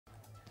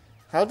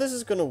how this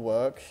is gonna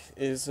work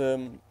is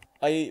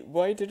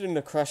what I did in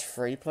the Crash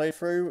 3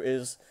 playthrough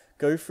is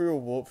go through a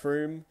warp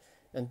room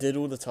and did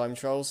all the time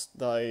trials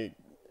that I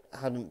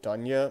hadn't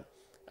done yet,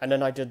 and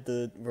then I got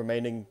the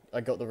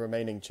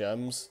remaining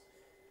gems.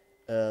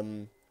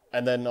 And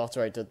then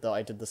after I did that,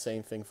 I did the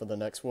same thing for the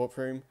next warp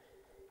room.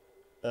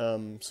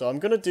 So I'm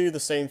gonna do the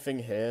same thing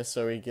here,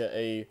 so we get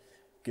a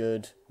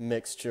good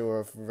mixture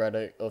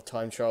of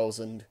time trials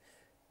and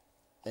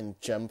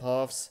gem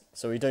paths,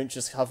 so we don't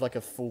just have like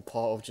a full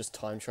part of just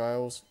time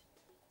trials.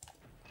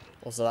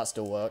 Also, that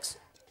still works.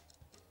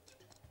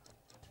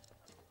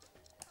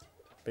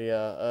 But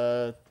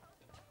yeah,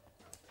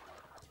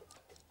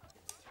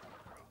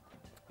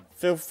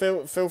 feel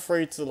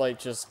free to like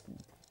just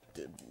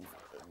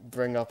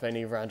bring up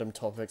any random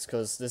topics,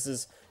 because this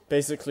is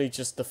basically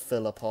just the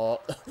filler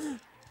part.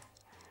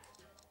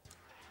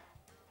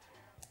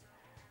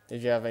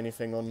 Did you have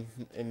anything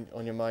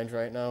on your mind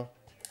right now?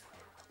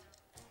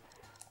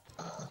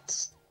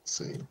 Let's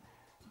see.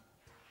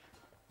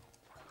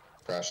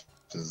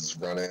 Crash's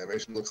run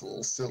animation looks a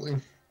little silly.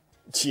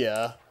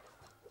 Yeah.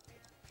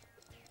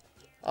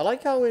 I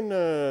like how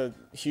in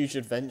Huge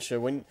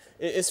Adventure,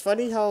 it's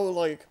funny how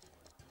like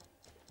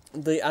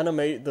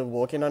the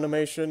walking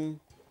animation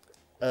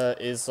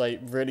is like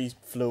really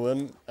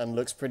fluent and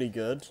looks pretty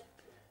good,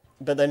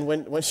 but then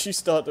once you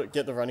start to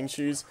get the running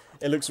shoes,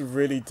 it looks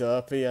really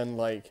derpy and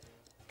like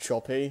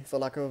choppy, for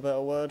lack of a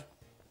better word.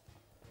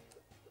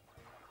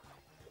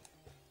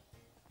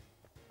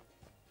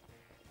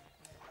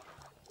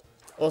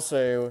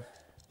 Also,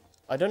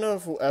 I don't know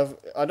if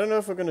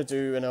we're gonna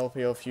do an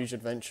LP of Huge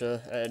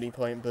Adventure at any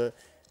point, but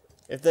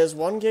if there's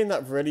one game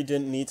that really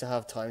didn't need to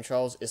have time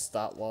trials, it's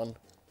that one,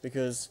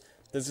 because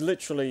there's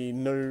literally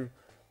no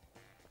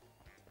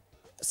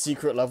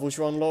secret levels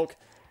you unlock.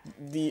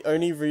 The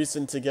only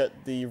reason to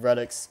get the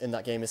relics in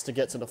that game is to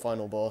get to the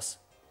final boss.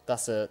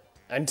 That's it.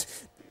 And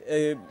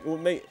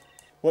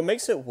what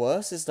makes it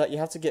worse is that you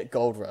have to get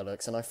gold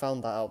relics, and I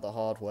found that out the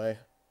hard way.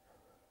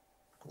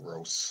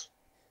 Gross.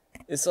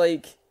 It's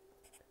like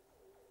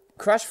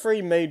Crash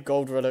 3 made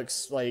gold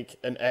relics like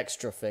an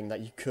extra thing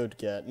that you could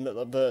get,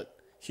 but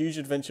Huge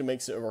Adventure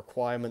makes it a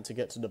requirement to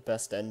get to the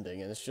best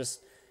ending, and it's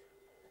just,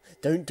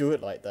 don't do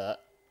it like that.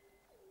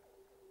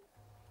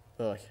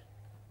 Ugh.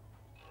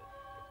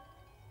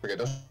 Okay,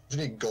 don't you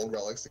need gold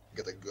relics to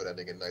get a good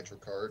ending in Nitro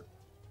Kart?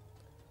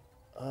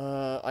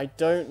 I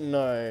don't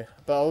know,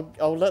 but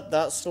I'll let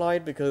that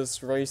slide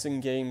because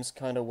racing games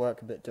kind of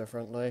work a bit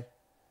differently.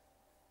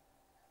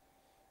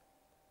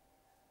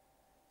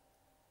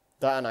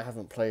 That, and I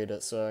haven't played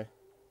it, so.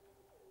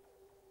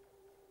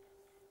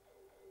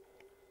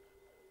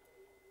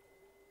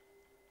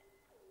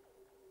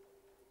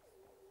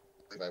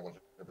 I believe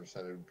I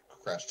 100%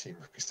 Crash Team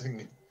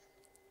Racing.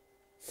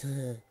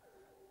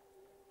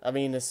 I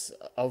mean,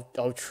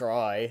 I'll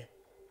try.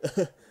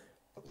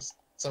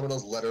 Some of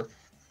those letter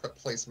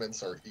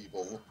placements are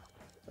evil.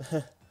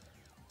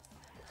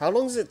 How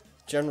long does it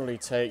generally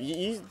take?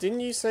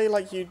 Didn't you say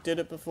like you did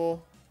it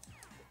before?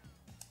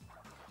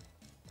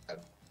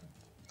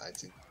 I'd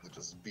seem to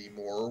just be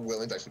more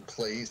willing to actually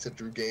play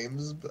sit-through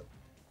games, but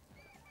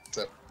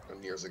 7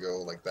 years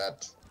ago, like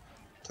that,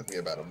 took me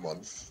about a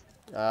month.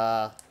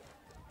 Ah,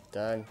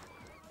 dang.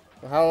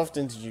 Well, how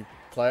often did you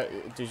play?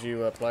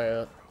 Play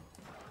it?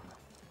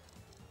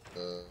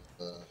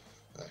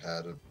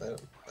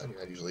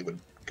 I usually would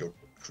go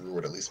through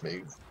it at least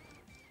maybe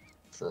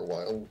for a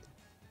while.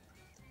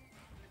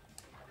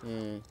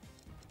 Hmm.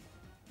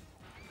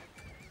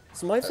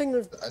 So my thing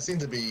with I seem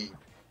to be.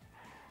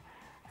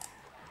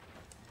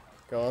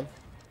 Go on.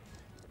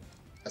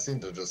 I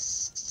seem to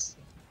just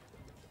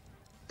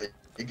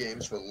play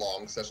games for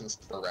long sessions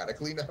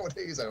sporadically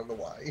nowadays. I don't know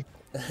why.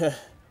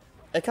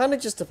 It kind of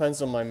just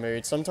depends on my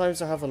mood.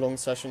 Sometimes I have a long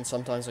session,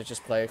 sometimes I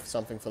just play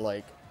something for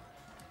like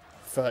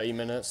 30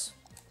 minutes.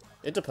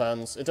 It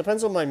depends. It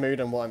depends on my mood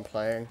and what I'm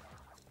playing.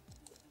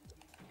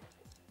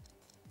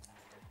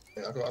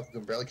 Yeah, I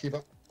can barely keep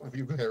up with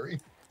you, Harry.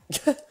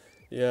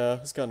 Yeah,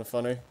 it's kind of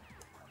funny.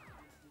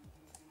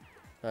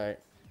 Alright.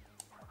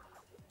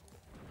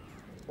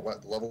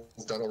 What, the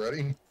level's done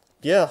already?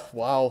 Yeah,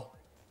 wow.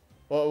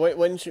 Well, wait,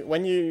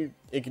 when you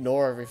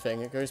ignore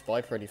everything, it goes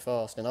by pretty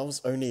fast, and that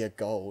was only a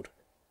gold.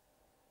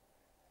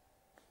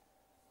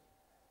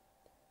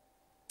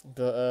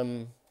 But,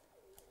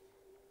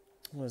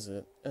 what is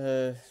it?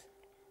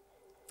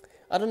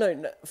 I don't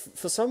know,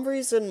 for some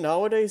reason,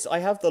 nowadays, I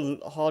have the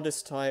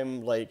hardest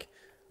time, like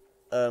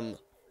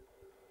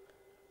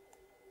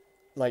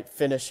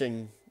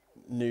finishing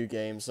new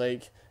games.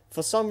 Like,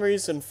 for some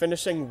reason,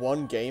 finishing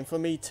one game for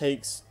me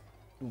takes,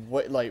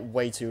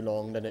 way too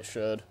long than it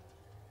should.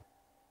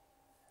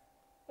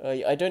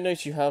 I don't know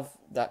if you have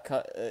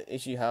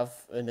if you have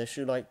an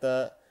issue like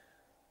that,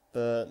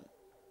 but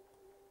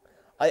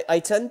I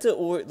tend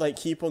to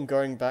keep on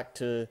going back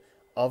to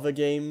other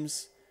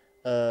games,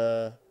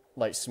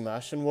 like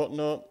Smash and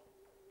whatnot,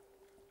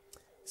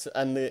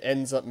 and it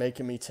ends up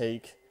making me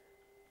take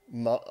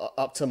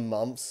up to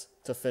months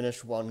to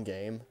finish one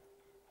game,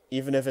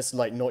 even if it's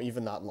like not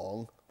even that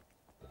long.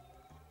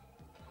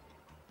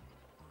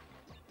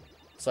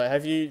 So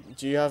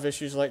do you have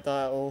issues like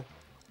that at all?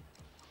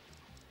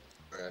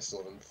 I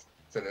still haven't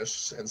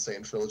finished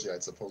Insane Trilogy, I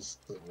suppose.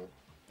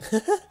 I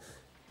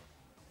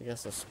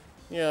guess that's...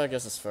 Yeah, I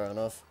guess that's fair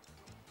enough.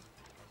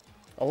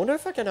 I wonder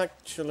if I can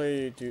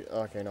actually do...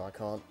 Okay, no, I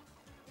can't.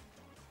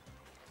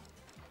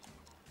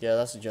 Yeah,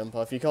 that's a jump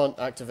off. You can't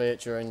activate it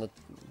during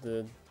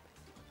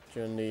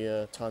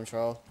the time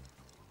trial.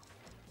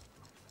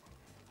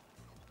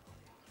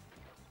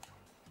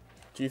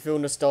 Do you feel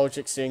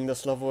nostalgic seeing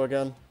this level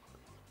again?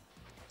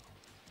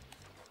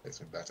 Takes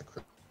me back to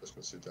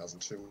Christmas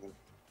 2002.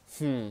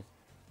 Hmm.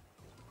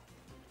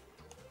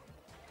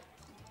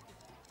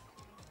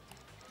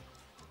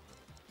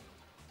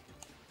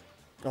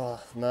 Oh,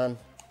 man.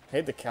 I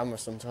hate the camera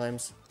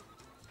sometimes.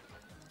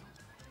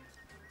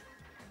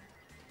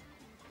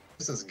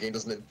 This game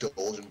doesn't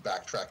indulge in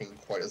backtracking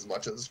quite as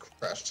much as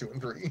Crash 2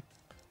 and 3.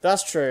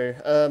 That's true.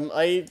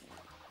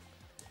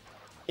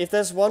 If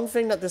there's one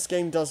thing that this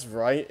game does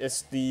right,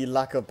 it's the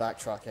lack of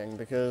backtracking,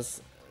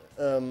 because,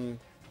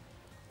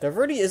 there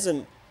really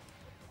isn't...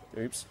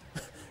 Oops.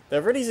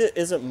 There really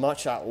isn't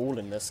much at all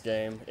in this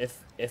game,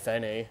 if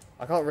any.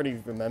 I can't really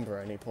remember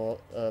any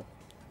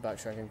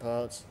backtracking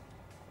parts.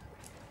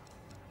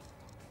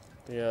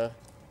 But yeah.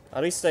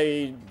 At least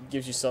they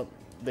give you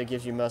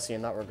mercy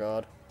in that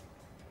regard.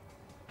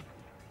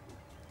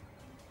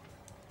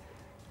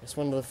 It's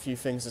one of the few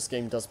things this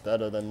game does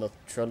better than the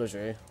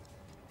trilogy.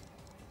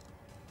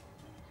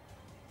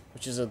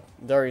 Which is a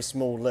very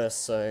small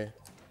list, so...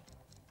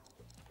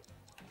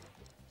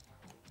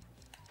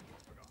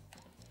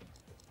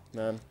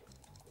 Man.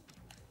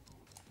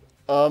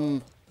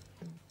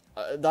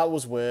 That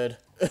was weird.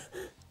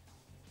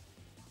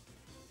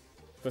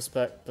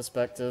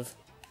 Perspective.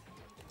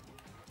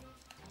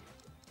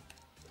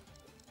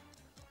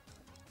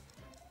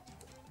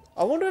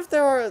 I wonder if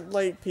there are,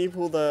 like,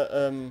 people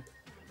that,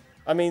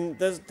 I mean,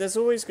 there's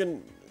always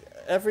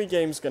every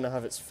game's gonna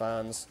have its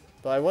fans,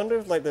 but I wonder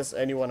if, like, there's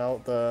anyone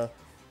out there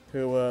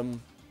who,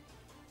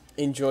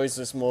 enjoys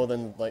this more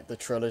than, like, the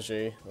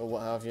trilogy, or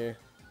what have you.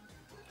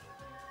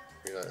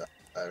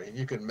 I mean,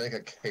 you can make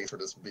a case for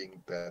this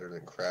being better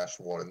than Crash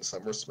 1 in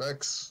some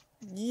respects.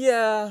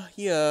 Yeah.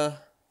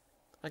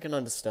 I can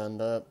understand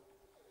that.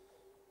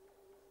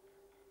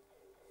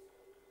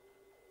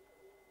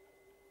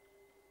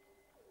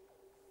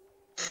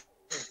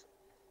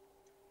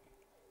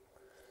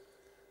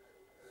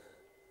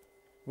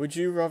 Would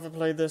you rather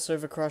play this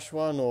over Crash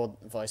 1 or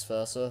vice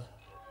versa?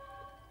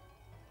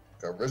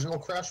 The original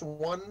Crash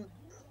 1?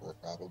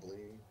 Probably.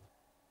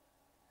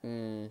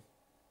 Hmm.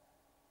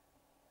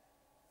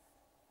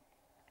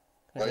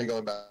 Why are you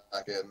going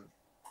back in?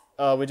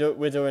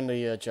 We're doing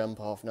the jump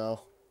off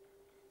now.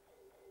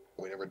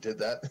 We never did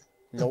that.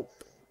 Nope.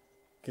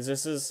 Because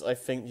this is, I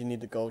think you need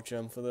the gold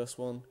gem for this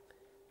one.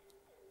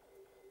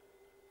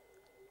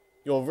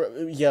 Your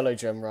yellow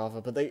gem,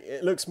 rather, but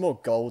it looks more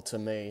gold to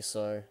me,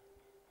 so...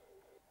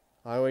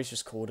 I always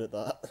just called it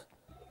that.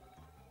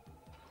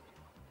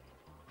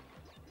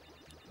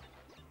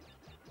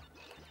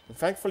 And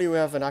thankfully we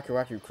have an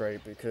Akiraku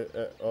crate, because,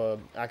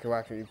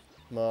 Akiraku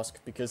mask,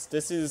 because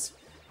this is...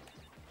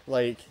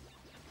 Like...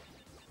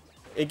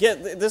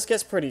 This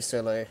gets pretty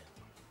silly.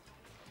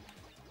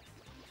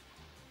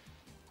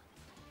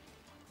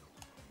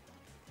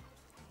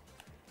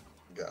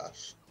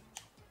 Gosh.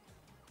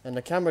 And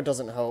the camera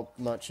doesn't help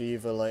much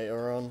either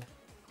later on.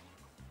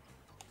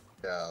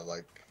 Yeah,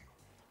 like...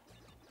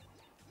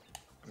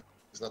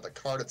 It's not the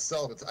card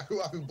itself, it's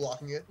Aku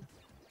blocking it.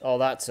 Oh,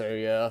 that too,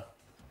 yeah.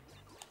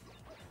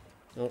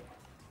 Oh.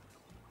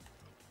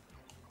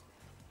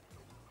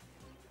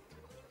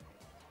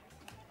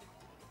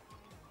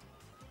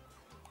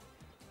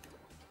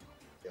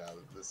 Yeah,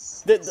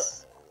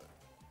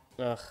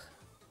 Ugh.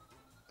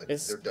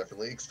 They're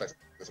definitely expecting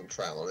some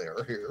trial and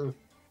error here.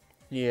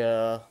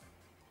 Yeah.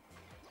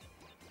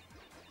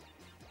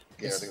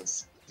 Yeah, I think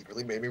it's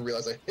really made me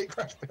realize I hate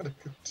Crash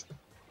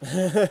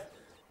Bandicoot.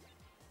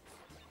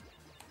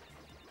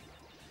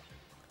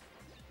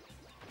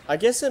 I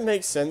guess it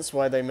makes sense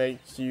why they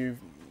make you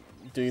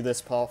do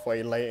this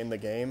pathway late in the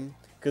game,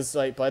 because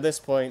like by this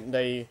point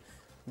they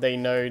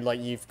know like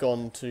you've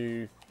gone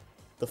to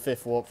the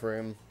 5th warp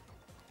room,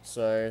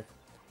 so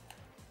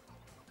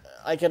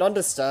I can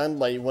understand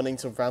like wanting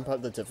to ramp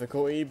up the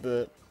difficulty,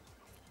 but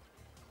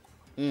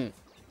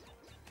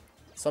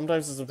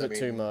sometimes it's a bit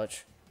too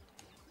much.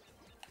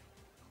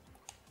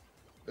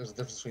 There's a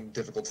difference between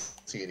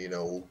difficulty and, you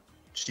know,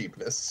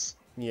 cheapness.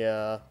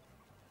 Yeah.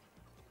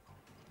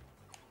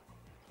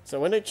 So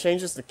when it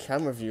changes the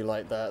camera view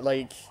like that,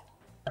 like,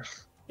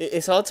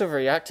 it's hard to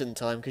react in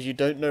time because you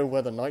don't know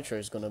where the Nitro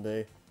is gonna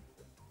be.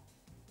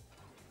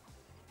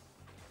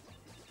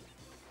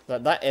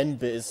 Like, that end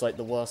bit is like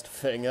the worst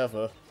thing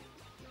ever.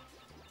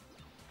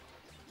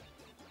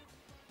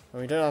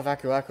 And we don't have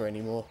Aku Aku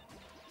anymore.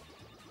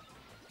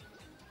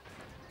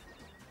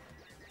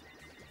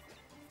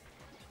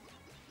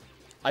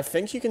 I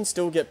think you can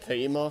still get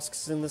pity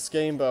masks in this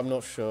game, but I'm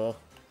not sure.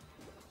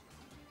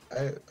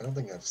 I don't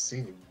think I've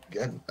seen you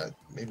again.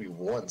 Maybe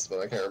once,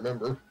 but I can't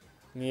remember.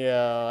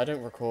 Yeah, I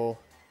don't recall.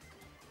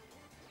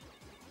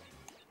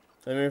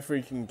 I mean, if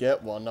we can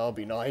get one, that'll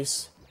be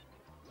nice.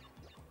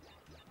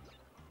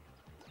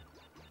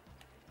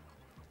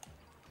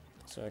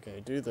 So,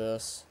 okay, do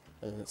this,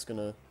 and then it's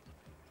gonna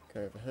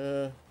go over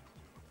here.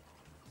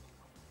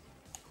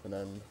 And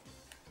then...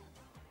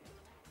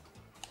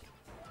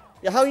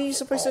 Yeah, how are you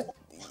supposed to...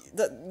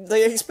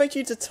 They expect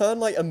you to turn,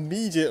 like,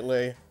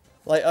 immediately.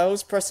 Like, I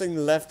was pressing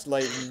left,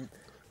 like,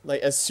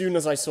 as soon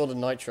as I saw the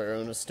Nitro,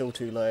 and it was still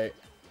too late.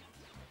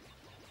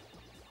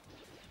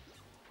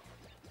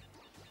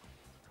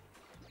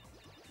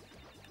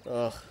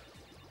 Ugh.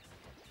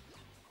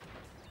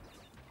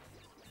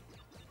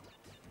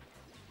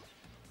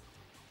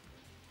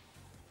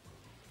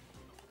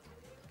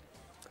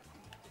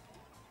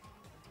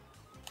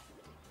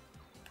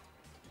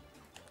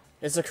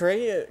 It's a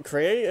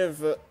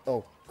creative,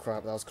 oh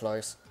crap, that was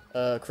close.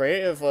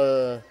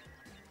 Creative,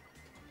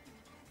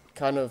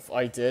 kind of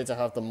idea to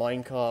have the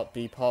minecart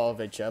be part of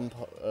a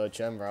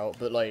gem route,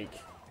 but like,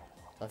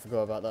 I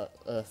forgot about that,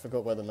 I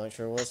forgot where the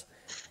Nitro was.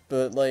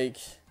 But like,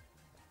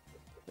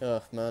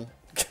 ugh, man.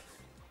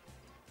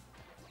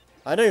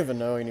 I don't even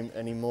know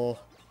anymore.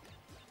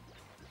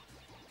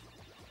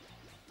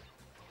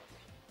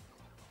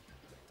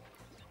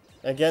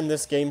 Again,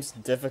 this game's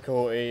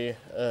difficulty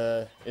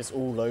is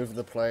all over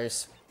the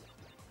place.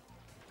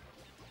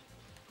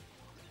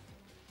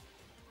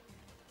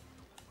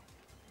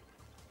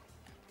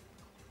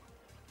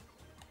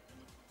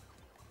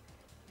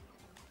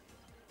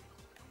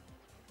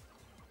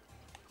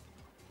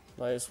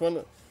 Like, it's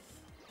one.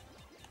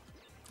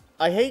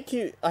 I hate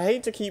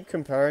to keep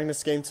comparing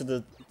this game to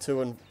the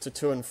 2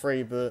 and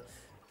 3, but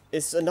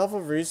it's another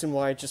reason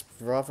why I just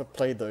rather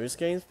play those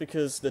games,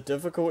 because the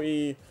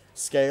difficulty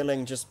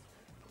scaling just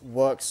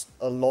works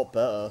a lot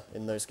better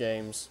in those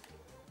games.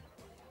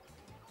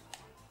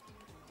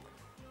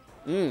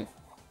 What in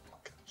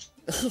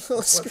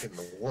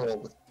the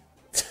world?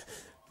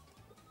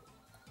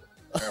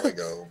 There we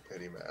go,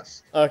 pity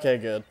mask. Okay,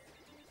 good.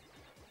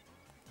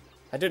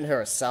 I didn't hear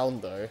a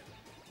sound though,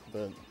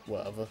 but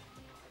whatever.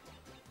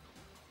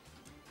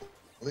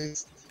 At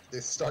least they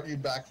start you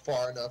back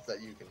far enough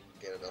that you can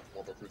get enough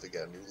Mortal Fruit to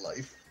get a new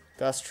life.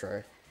 That's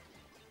true.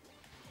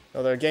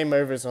 Although game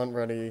overs aren't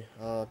really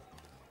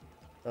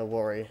a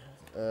worry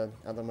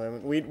at the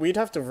moment. We'd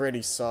have to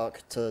really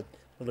suck to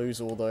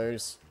lose all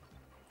those.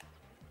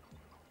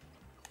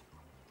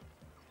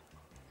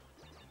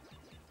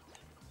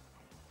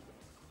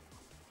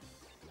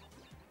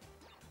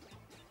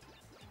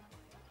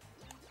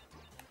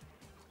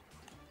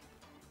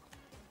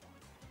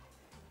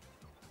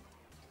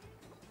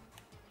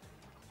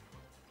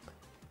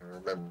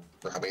 Remember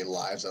how many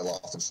lives I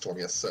lost in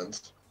Stormy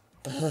Ascent?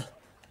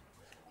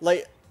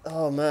 Like,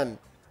 oh man.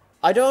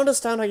 I don't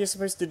understand how you're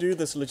supposed to do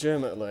this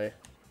legitimately. I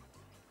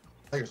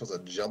think you're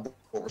supposed to jump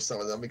over some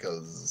of them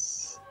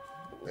because...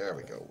 There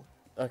we go.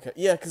 Okay,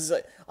 yeah, because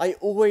I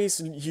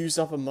always use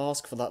up a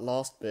mask for that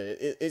last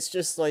bit. It's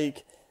just,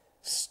 like,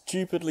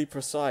 stupidly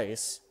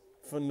precise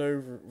for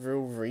no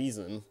real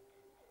reason.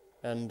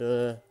 And,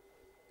 no,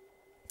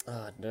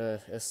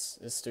 it's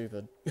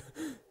stupid.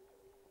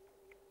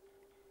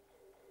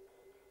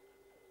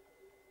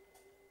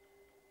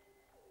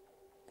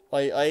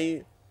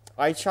 I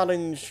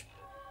challenge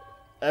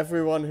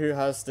everyone who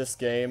has this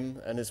game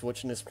and is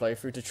watching this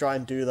playthrough to try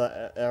and do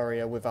that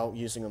area without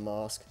using a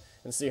mask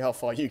and see how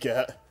far you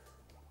get.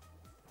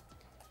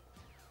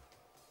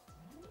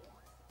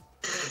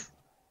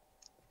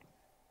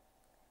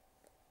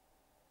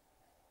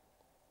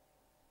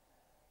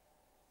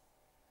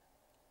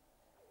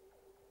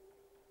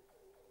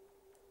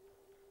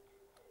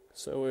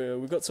 So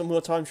we've got some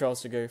more time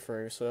trials to go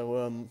through,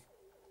 so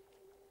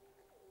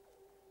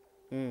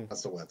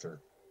That's the weather.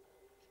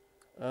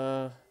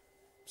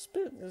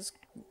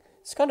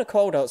 It's kind of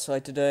cold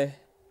outside today.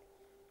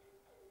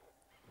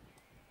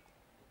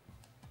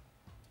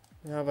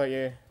 How about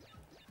you?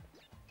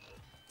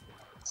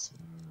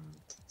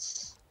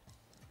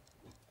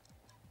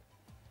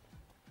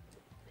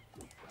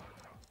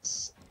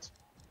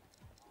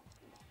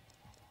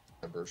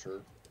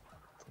 Temperature.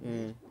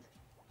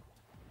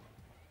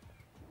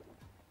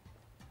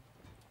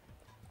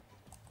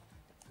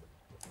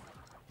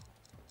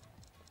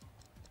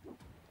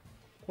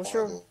 What's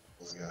your...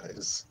 Those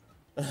guys.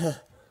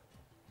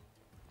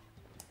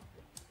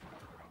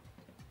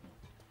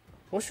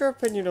 What's your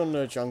opinion on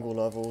the jungle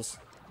levels?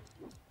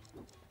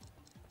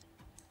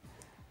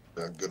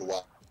 A good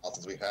while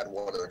since we had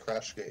one in a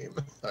Crash game,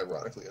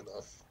 ironically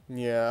enough.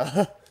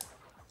 Yeah.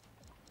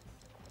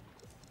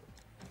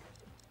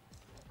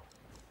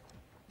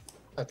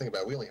 I think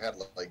about it, we only had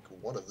like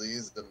one of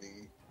these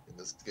in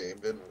this game,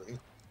 didn't we?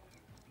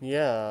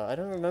 Yeah, I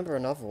don't remember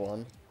another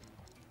one.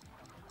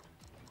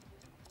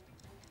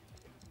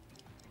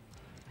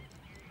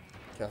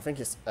 Okay, I think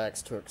it's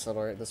X to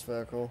accelerate this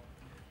vehicle.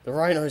 The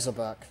rhinos are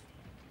back.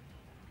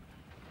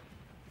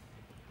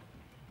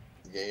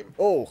 Game.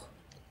 Oh!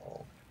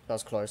 Oh. That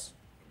was close.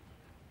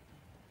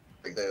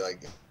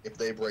 Like if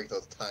they break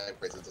those time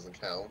frames, it doesn't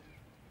count.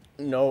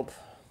 Nope.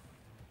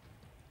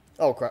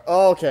 Oh crap.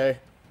 Oh, okay.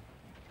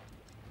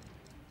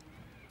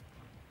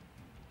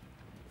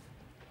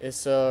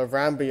 It's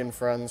Ramby and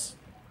Friends.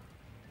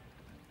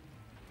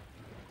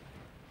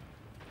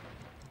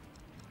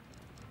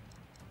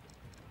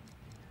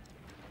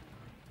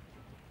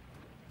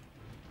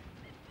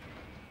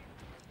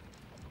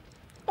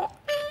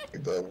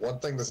 The one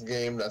thing this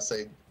game that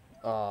say,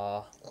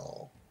 Ah,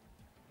 oh,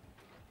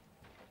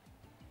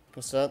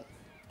 what's that?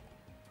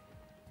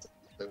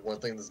 the one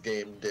thing this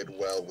game did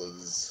well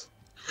was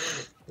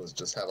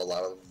just have a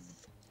lot of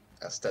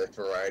aesthetic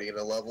variety in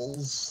the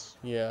levels.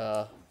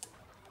 Yeah.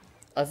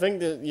 I think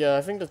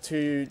the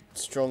two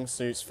strong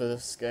suits for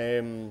this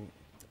game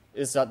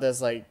is that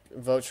there's like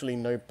virtually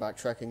no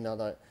backtracking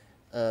now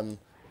um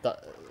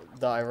that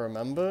that I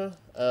remember,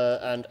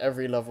 and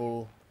every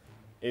level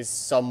is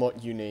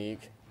somewhat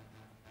unique.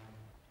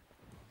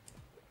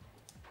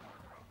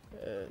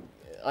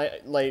 I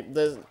like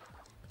there's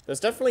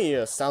definitely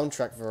a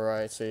soundtrack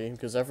variety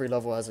because every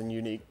level has a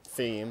unique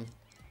theme.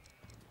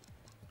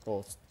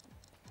 Or,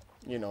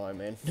 you know what I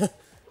mean.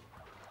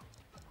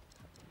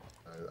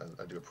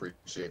 I do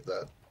appreciate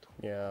that.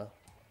 Yeah.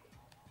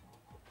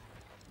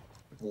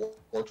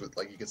 Warped with,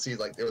 like, you can see,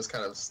 like, it was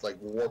kind of like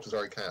Warped was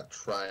already kind of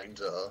trying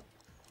to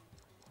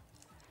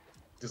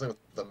do something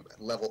with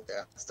the level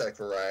aesthetic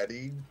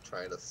variety,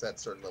 trying to set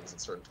certain levels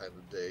at certain times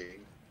of day.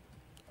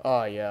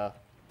 Oh yeah.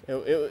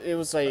 It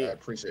was I like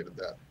appreciated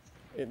that.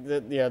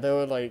 yeah, they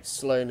were like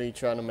slowly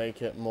trying to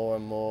make it more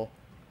and more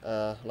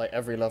like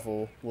every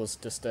level was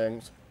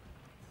distinct.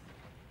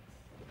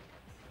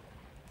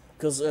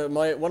 Because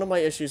one of my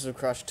issues with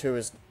Crash 2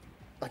 is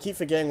I keep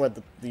forgetting where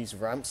these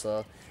ramps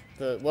are.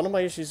 One of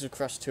my issues with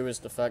Crash 2 is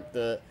the fact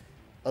that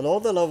a lot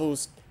of the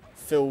levels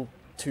feel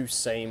too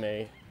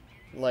samey.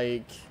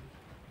 Like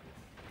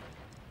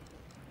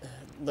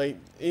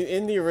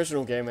in the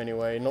original game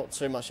anyway, not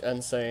so much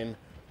Insane.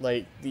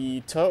 Like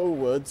the Turtle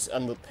Woods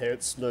and the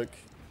pits look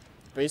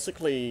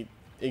basically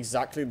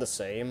exactly the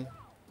same,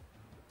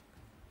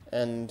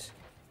 and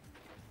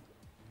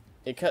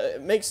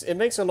it makes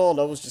a lot of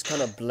levels just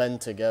kind of blend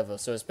together.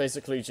 So it's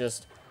basically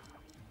just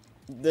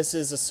this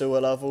is a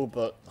sewer level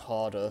but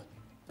harder,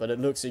 but it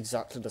looks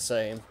exactly the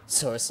same.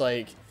 So it's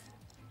like,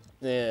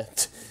 yeah.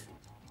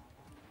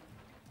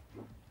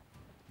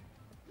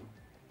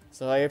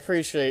 So I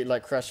appreciate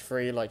like Crash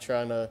 3 like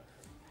trying to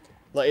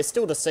like it's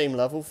still the same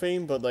level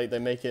theme, but like they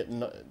make it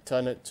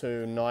turn it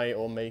to night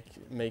or make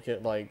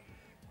it like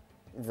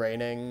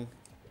raining,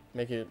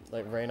 make it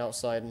like rain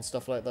outside and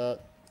stuff like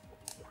that.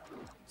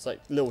 It's like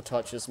little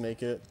touches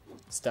make it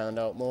stand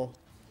out more.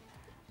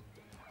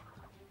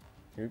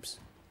 Oops.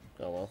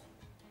 Oh well.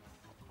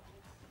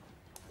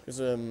 Because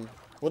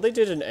what they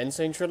did in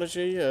Insane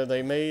Trilogy,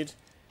 they made.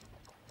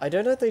 I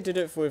don't know if they did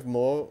it with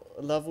more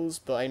levels,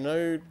 but I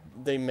know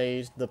they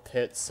made the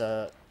pits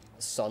at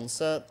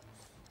sunset,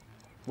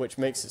 which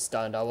makes it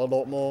stand out a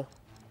lot more.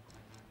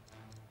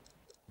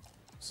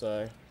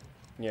 So,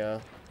 yeah.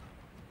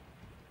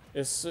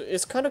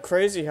 It's kind of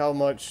crazy how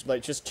much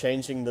like just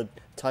changing the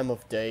time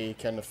of day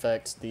can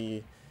affect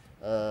the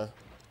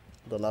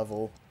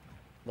level,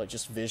 like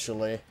just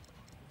visually.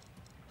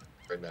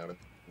 Right now,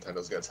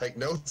 Nintendo's gonna take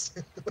notes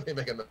when they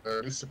make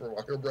another new Super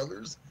Mario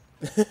Brothers.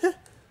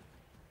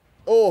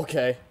 Oh,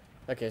 okay.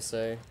 Okay,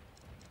 so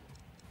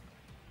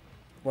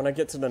when I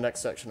get to the next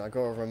section, I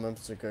gotta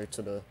remember to go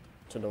to the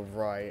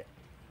right.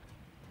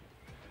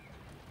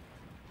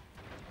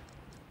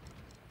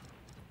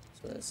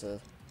 So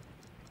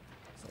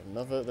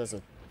there's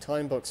a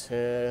time box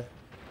here,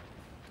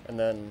 and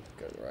then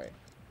go to the right.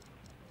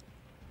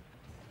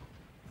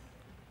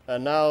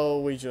 And now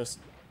we just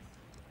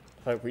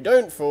hope we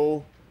don't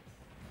fall.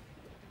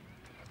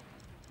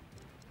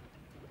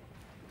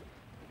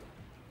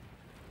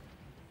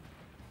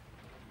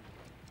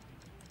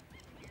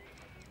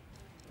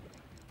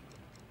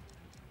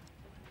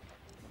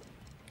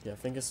 Yeah, I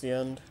think it's the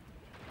end.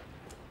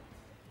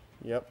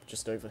 Yep,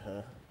 just over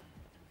here.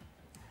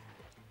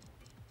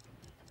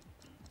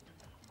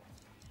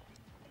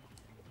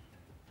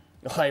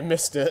 I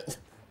missed it.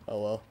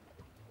 Oh well.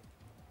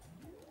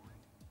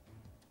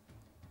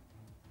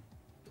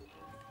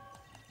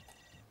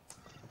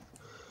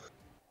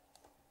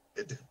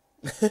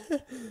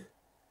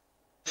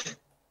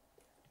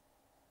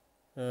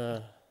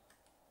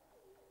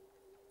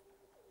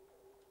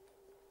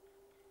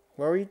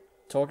 Were we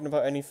talking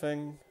about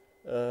anything?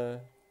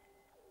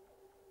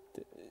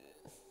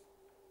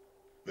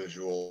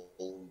 Visual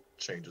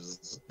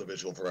changes, the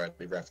visual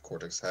variety Rapid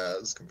Cortex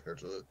has compared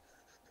to it.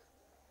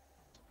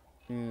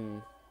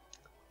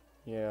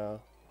 Yeah.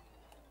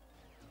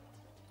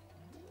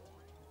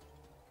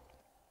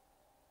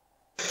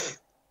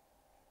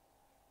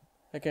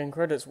 Again,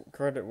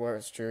 credit where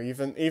it's true.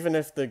 Even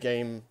if the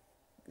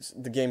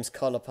game's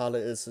color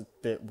palette is a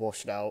bit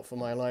washed out for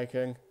my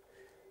liking.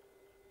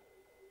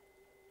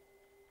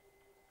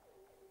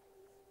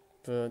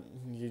 But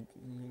you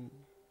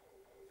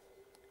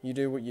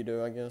do what you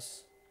do, I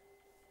guess.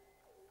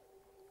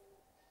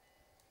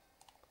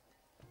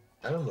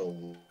 I don't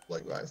know,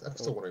 like, I'm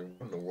still wondering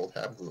what in the world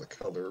happened to the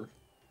color.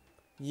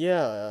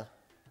 Yeah.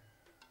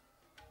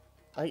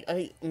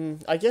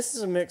 I guess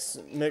it's a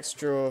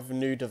mixture of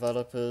new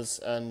developers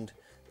and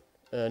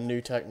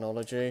new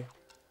technology.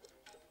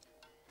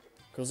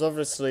 Because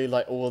obviously,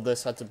 like, all of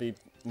this had to be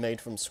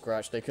made from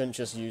scratch. They couldn't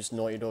just use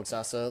Naughty Dog's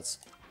assets.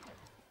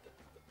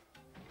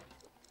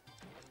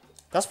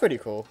 That's pretty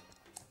cool.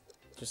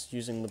 Just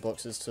using the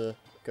boxes to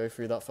go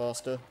through that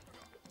faster.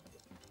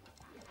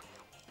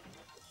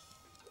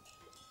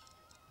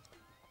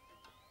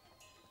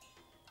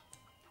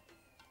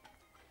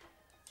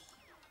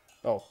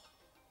 Oh.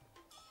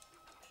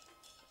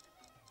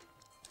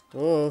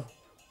 Oh.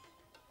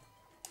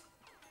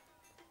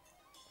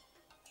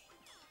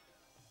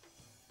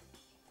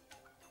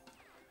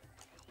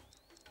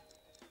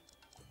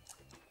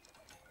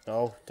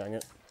 Oh, dang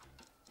it.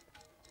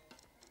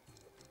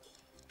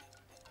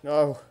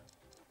 No.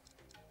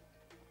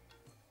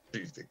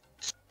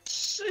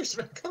 Jeez,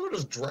 man, can I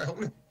just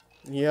drown?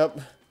 Yep.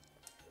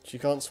 She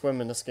can't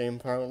swim in this game,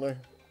 apparently.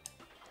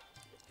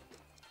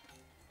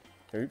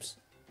 Oops.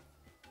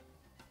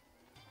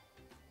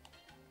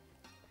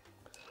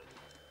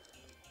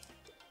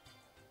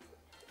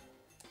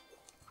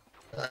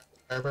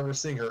 I remember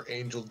seeing her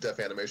angel death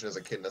animation as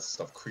a kid, and that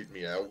stuff creeped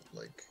me out.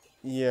 Like,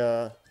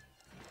 Yeah.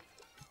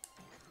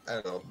 I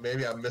don't know,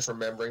 maybe I'm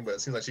misremembering, but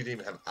it seems like she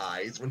didn't even have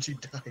eyes when she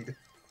died.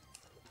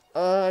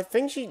 I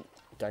think she...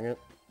 Dang it.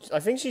 I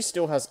think she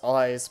still has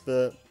eyes,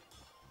 but...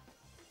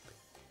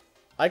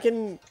 I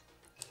can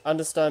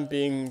understand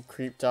being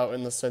creeped out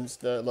in the sense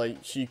that, like,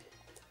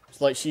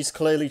 she's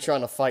clearly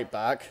trying to fight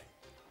back.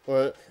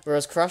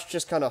 Whereas Crash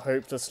just kind of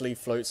hopelessly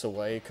floats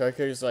away.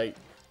 Coco's, like,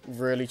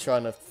 really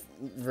trying to...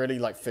 really,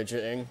 like,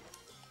 fidgeting.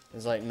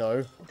 It's like,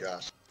 no. Oh,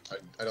 gosh,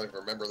 I don't even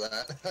remember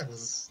that. I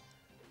was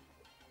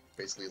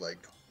basically like,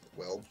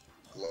 well,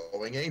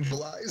 glowing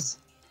angel eyes.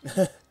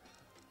 And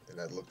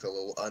that looked a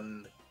little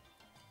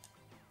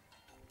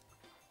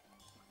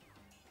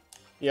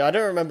Yeah, I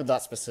don't remember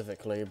that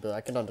specifically, but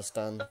I can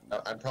understand.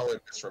 I'm probably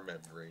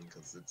misremembering,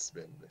 because it's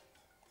been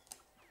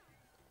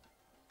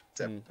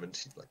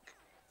 17, like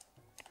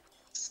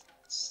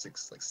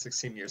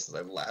 16 years since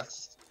I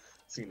last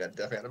seen that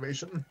death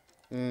animation.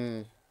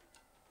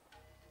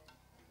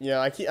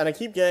 Yeah, I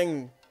keep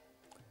getting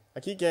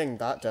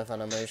that death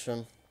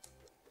animation.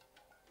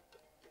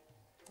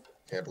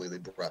 Can't believe they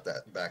brought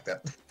that back,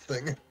 that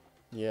thing.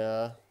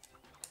 Yeah.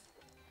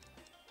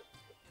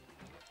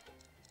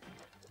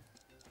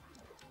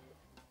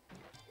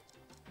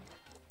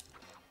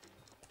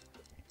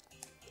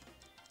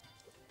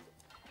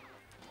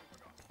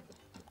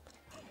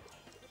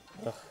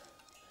 Ugh.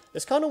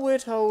 It's kind of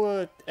weird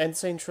how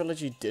Insane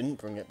Trilogy didn't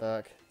bring it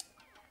back.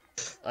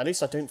 At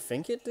least I don't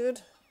think it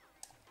did.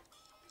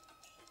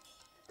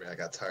 I mean, I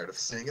got tired of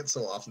seeing it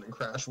so often in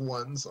Crash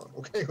 1, so I'm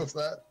okay with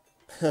that.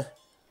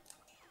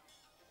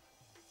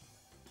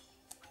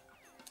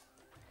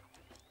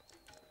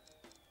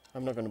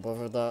 I'm not gonna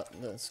bother with that.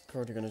 That's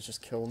probably gonna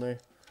just kill me.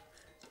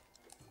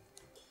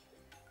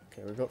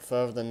 Okay, we got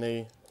further than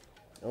the...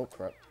 Oh,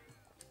 crap.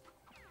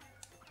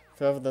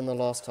 Further than the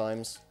last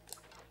times.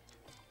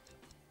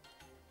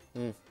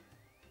 I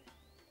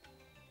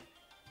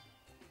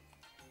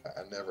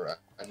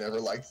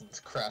never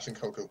liked Crash and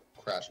Coco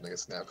crashing. I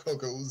guess now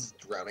Coco's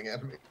drowning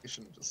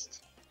animation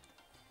just...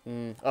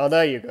 Oh,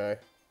 there you go.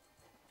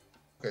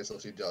 Okay, so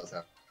she does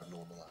have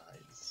normal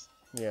eyes.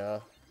 Yeah.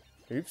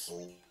 Oops.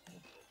 Oh.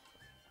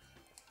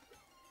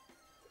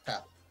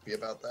 Happy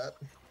about that.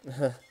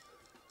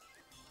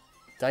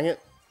 Dang it.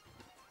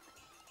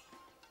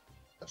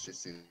 She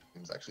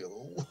seems actually a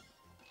little...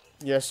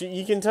 Yeah,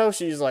 you can tell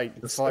she's like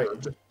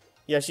disturbed.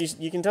 Yeah,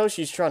 you can tell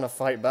she's trying to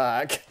fight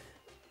back.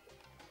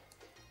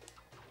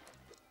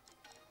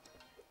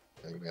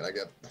 Hey, man,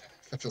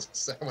 I feel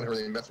sad whenever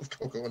they mess with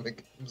Coco in the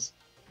games.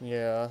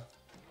 Yeah.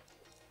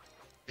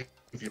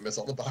 If you miss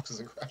all the boxes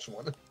in Crash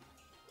 1.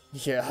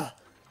 Yeah.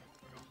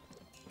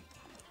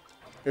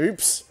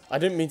 Oops. I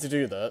didn't mean to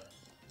do that.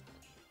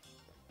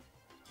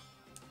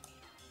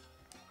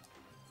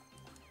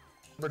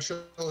 For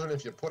children,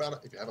 if you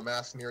have a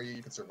mask near you,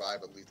 you can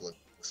survive a lethal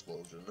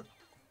explosion.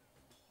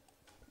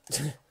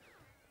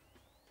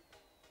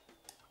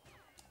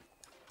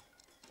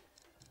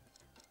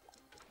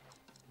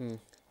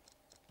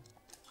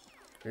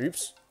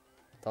 Oops.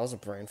 That was a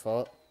brain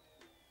fart.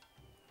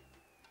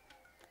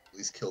 At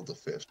least killed the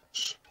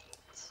fish.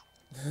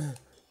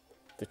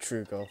 The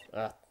true goal.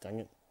 Ah, dang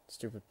it.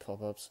 Stupid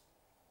pop-ups.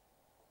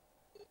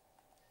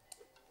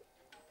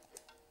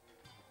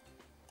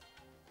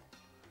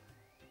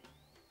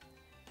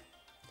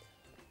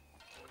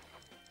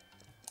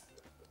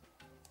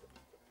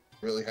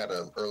 Really had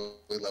an early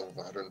level of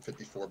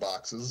 154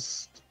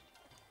 boxes.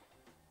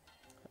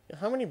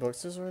 How many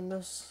boxes are in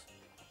this?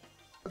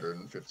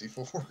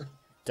 154.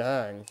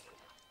 Dang.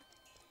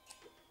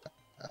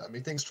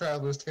 Methinks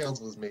Traveler's Tales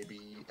was maybe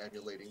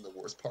emulating the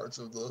worst parts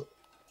of the...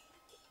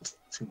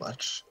 Too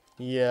much.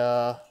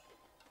 Yeah.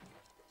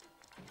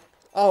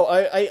 Oh,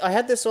 I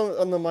had this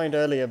on the mind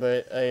earlier,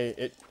 but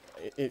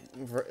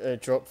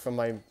it dropped from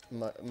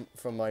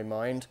my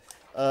mind.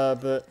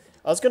 But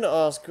I was gonna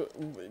ask,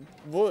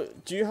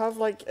 what do you have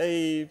like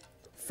a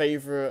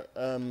favorite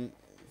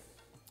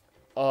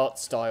art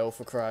style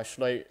for Crash?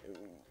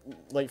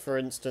 Like for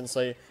instance,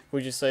 like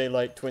would you say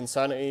like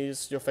Twinsanity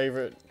is your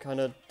favorite kind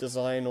of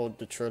design, or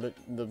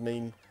the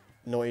main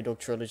Naughty Dog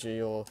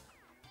trilogy, or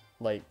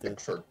like the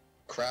For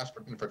Crash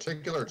in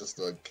particular, just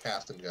the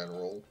cast in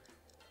general.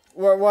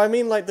 well, I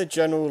mean like the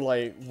general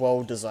like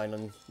world design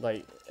and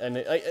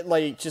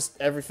like just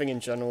everything in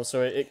general.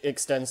 So it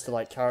extends to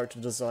like character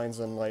designs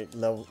and like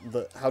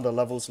how the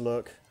levels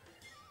look.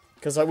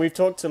 Because like we've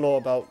talked a lot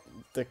about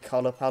the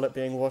color palette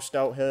being washed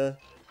out here,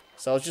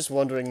 so I was just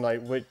wondering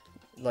like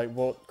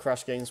what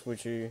Crash games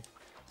would you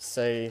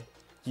say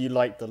you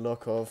like the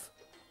look of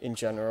in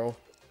general?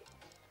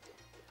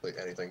 Like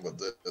anything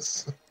but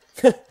this.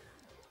 Do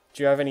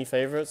you have any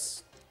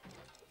favorites?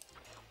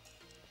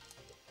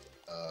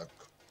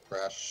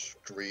 Crash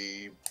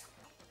 3.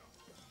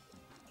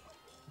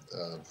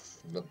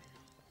 No,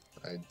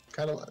 I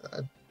kind of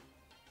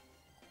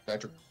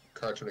Nitro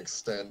Kart to an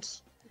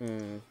extent.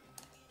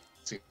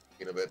 Seen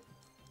a bit.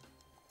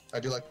 I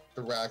do like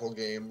the Raggle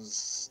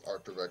games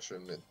art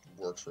direction. It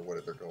works for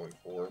what they're going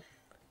for.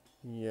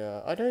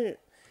 Yeah, I don't.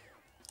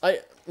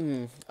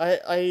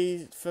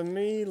 For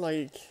me,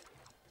 like,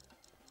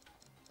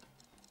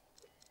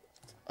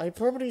 I'd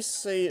probably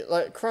say,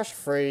 like, Crash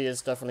 3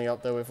 is definitely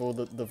up there with all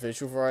the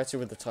visual variety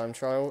with the time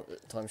travel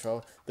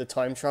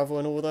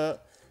and all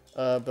that.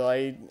 But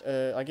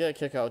I get a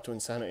kick out to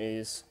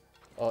Insanity's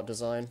art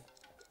design.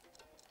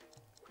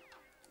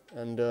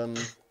 And,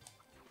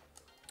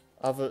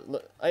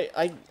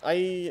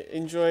 I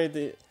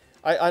enjoy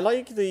I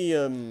like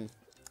the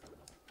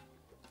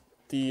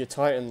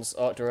Titans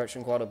art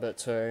direction quite a bit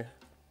too.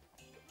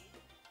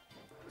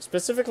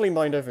 Specifically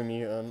Mind Over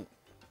Mutant.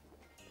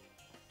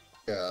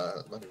 Yeah,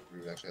 Mind Over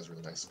Mutant actually has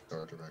really nice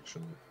art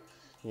direction.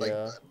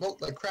 Yeah.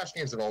 Like Crash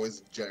games have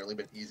always generally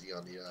been easy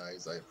on the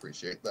eyes. I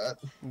appreciate that.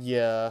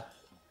 Yeah.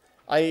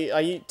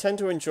 I tend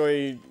to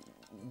enjoy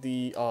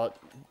the art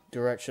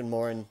direction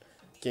more in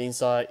games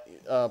that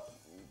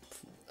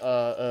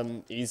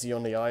easy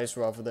on the eyes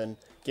rather than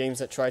games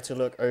that try to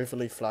look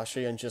overly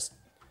flashy and just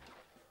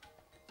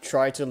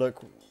try to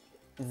look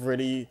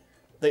really...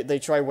 They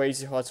try way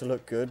too hard to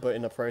look good, but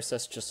in the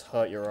process just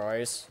hurt your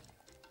eyes.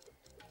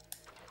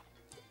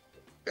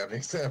 Do you have any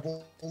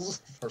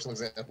examples? Personal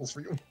examples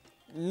for you?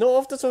 Not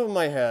off the top of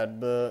my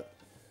head, but...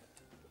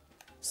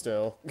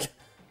 Still.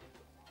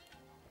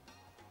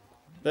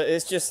 But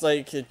it's just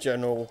like a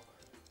general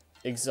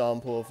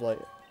example of like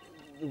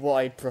what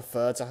I'd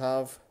prefer to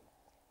have.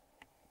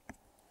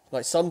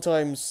 Like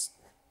sometimes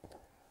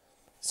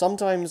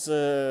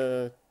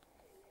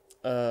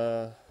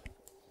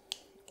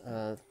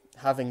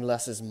having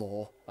less is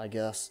more, I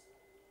guess.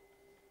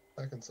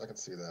 I can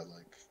see that.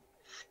 Like,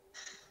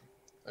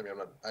 I mean,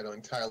 I don't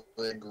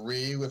entirely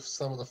agree with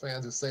some of the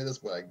fans who say this,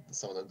 but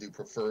some of them do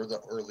prefer the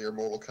earlier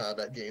Mortal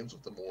Kombat games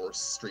with the more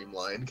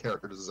streamlined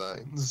character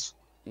designs.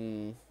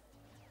 I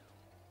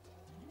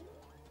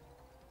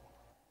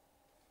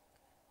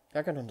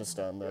can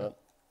understand that.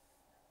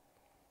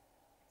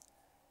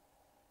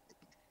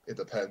 It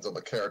depends on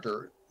the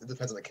character. It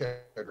depends on the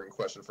character in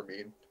question for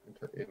me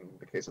in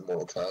the case of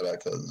Mortal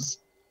Kombat, because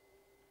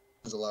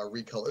there's a lot of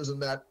recolors in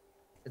that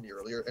in the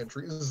earlier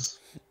entries.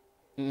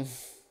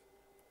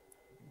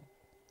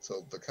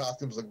 So the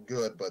costumes look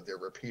good, but they're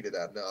repeated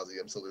ad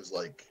nauseum. So there's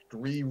like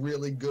 3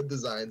 really good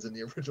designs in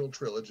the original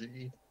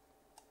trilogy.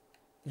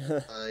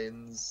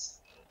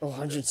 Designs. Oh,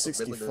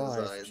 165.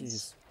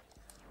 Jeez.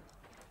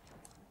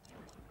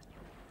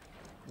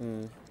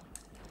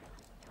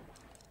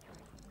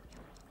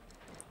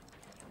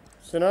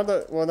 So now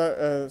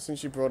that,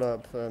 since you brought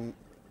up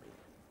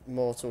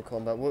Mortal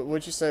Kombat, what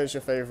would you say is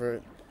your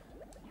favorite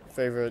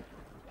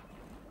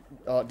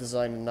art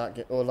design in that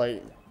game, or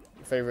like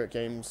favorite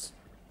games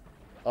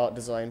art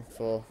design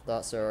for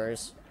that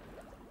series?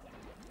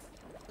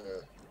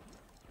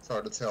 It's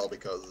hard to tell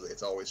because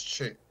it's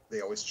always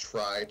they always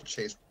try to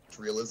chase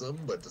realism,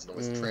 but it doesn't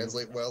always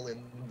translate well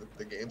in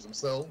the games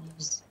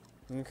themselves.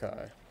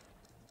 Okay.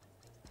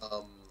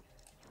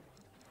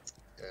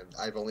 And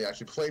I've only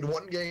actually played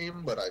one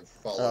game, but I've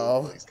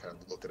followed, at least kind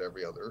of looked at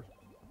every other.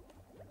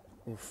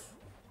 Oof.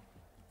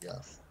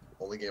 Yeah.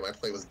 Only game I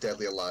played was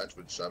Deadly Alliance,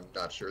 which I'm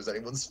not sure is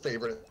anyone's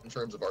favorite in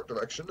terms of art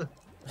direction.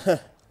 I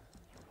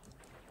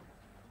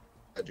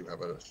do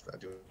have an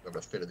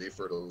affinity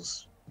for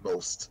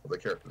most of the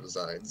character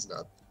designs,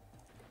 not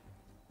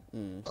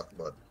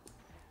but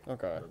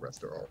okay. The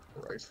rest are all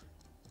right.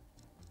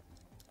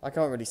 I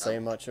can't really say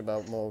much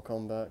about Mortal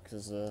Kombat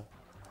because I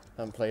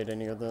haven't played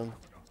any of them.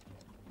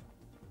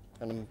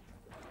 And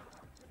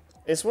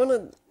it's one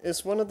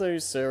of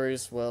those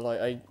series where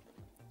like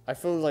I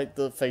feel like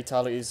the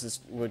fatalities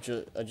would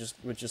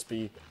just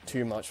be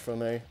too much for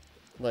me.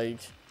 Like,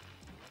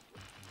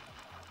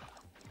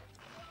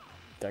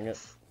 dang it.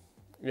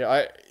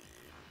 Yeah,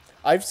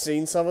 I've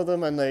seen some of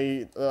them and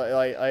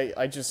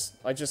I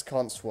just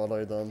can't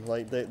swallow them.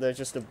 Like they're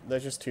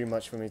just too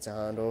much for me to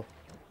handle.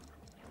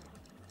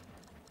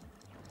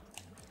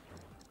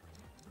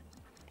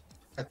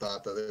 I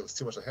thought that it was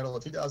too much to handle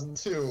in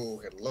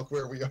 2002, and look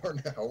where we are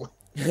now.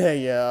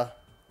 Yeah.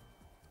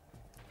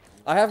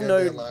 I have And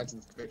no... the lines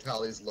and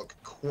fatalities look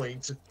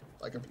quaint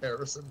by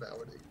comparison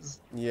nowadays.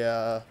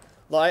 Yeah.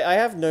 Like, I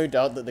have no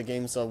doubt that the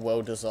games are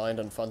well designed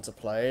and fun to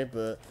play,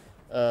 but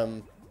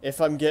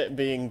if I'm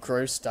being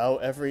grossed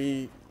out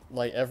every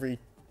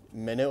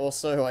minute or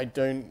so, I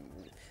don't...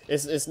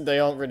 they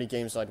aren't really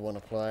games I'd want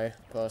to play,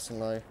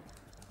 personally.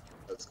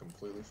 That's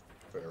completely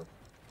fair.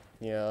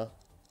 Yeah.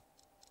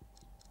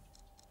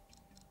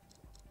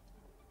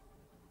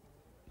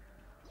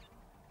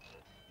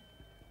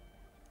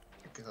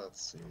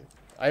 Let's see.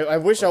 I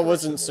wish I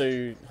wasn't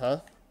so... Huh?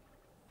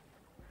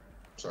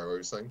 Sorry, what were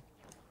you saying?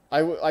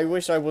 I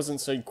wish I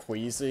wasn't so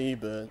queasy,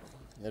 but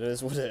it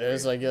is what it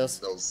is, I guess.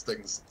 Those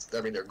things,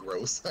 I mean, they're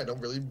gross. I don't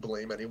really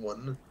blame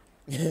anyone.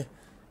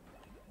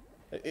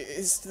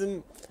 It's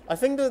the... I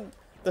think that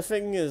the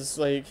thing is,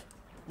 like,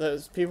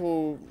 that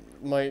people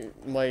might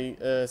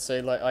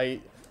say, like,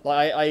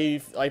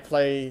 I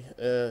play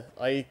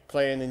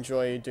and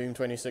enjoy Doom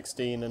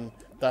 2016, and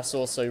that's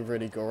also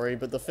really gory,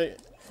 but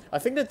I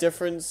think the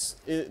difference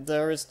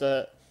there is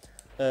that,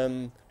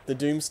 the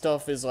Doom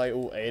stuff is, like,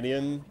 all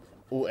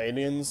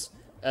aliens,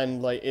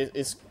 and, like,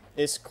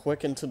 it's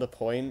quick and to the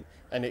point,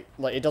 and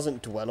it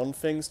doesn't dwell on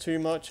things too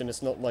much, and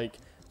it's not, like,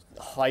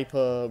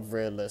 hyper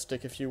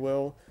realistic, if you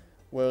will.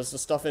 Whereas the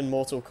stuff in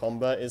Mortal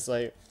Kombat is,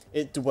 like,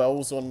 it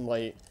dwells on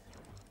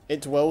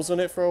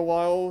it for a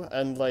while,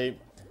 and, like,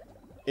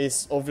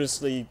 it's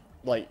obviously,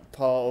 like,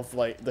 part of,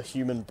 like, the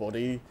human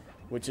body,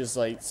 which is,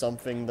 like,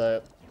 something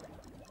that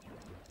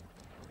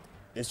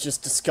is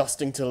just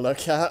disgusting to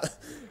look at,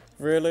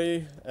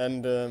 really,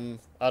 and,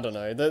 I don't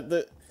know,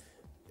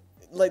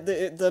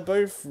 they're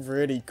both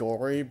really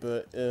gory,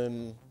 but,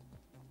 the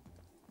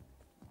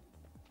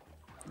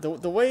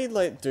way,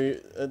 like,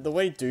 the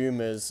way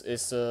Doom is,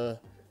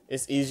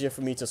 it's easier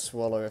for me to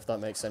swallow, if that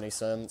makes any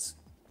sense.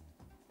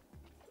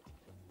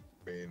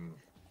 I mean,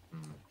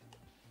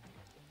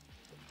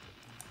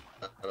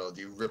 I don't know,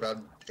 do you rip out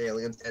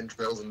aliens'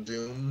 entrails in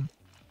Doom?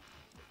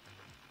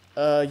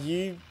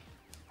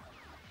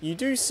 You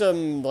do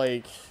some,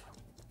 like,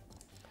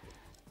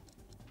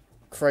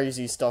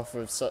 crazy stuff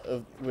with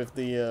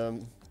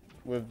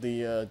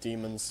the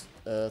demons,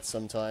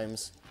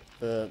 sometimes,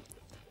 but,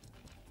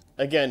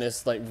 again,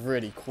 it's, like,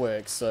 really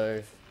quick,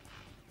 so,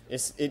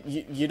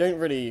 you don't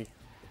really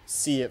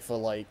see it for,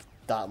 like,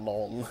 that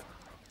long.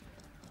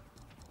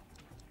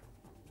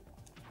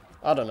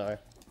 I don't know.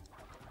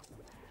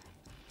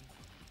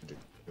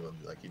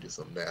 Like, you do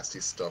some nasty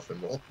stuff in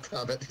Mortal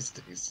Kombat these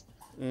days.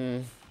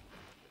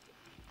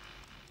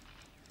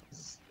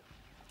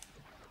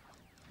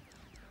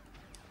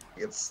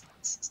 It's,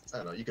 I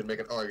don't know, you can make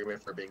an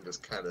argument for being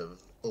just kind of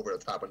over the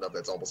top enough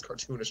that's almost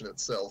cartoonish in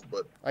itself,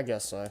 but... I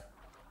guess so.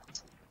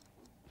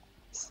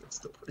 It's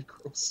still pretty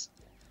gross.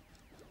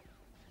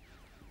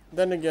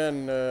 Then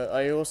again,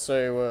 I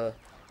also,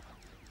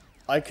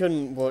 I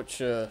couldn't watch,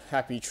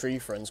 Happy Tree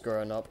Friends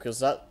growing up,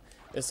 because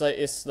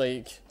it's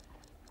like,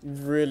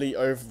 really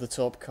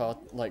over-the-top,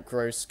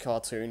 gross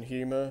cartoon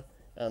humor,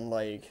 and,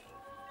 like,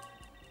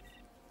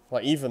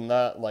 even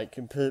that, like,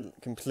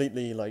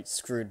 completely, like,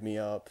 screwed me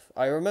up.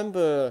 I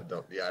remember... I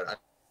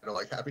don't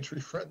like Happy Tree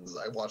Friends.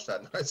 I watched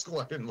that in high school,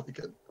 I didn't like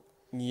it.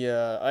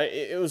 Yeah,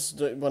 it was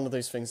one of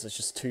those things that's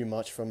just too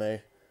much for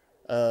me.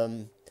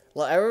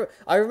 Like,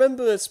 I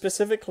remember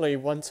specifically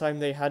one time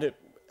they had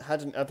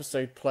an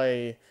episode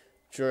play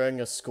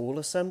during a school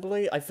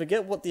assembly. I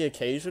forget what the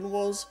occasion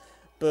was,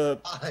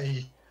 but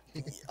I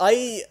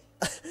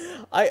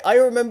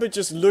remember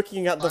just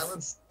looking at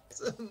Violence.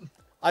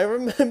 I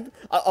remember.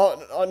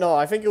 Oh no,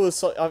 I think it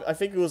was. I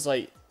think it was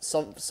like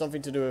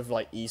something to do with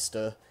like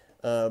Easter,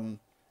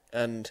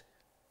 and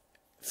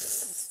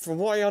from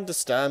what I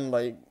understand,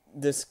 like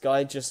this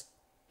guy just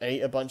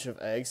ate a bunch of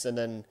eggs, and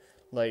then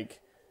like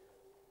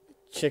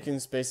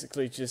chickens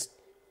basically just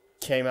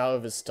came out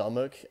of his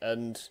stomach,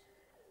 and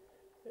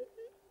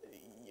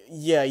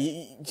yeah,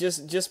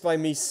 just by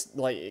me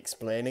like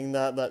explaining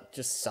that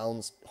just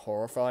sounds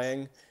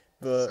horrifying.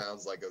 But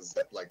sounds like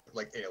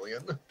like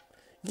Alien.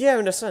 Yeah,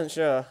 in a sense,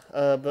 yeah.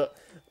 But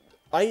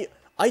I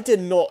did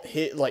not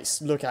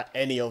look at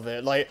any of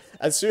it. Like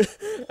as soon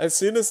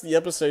as the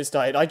episode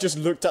started, I just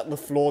looked at the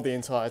floor the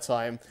entire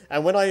time.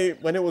 And when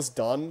it was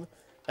done,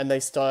 and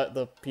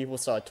the people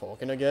started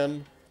talking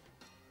again,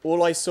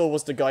 all I saw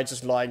was the guy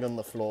just lying on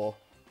the floor.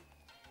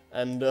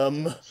 And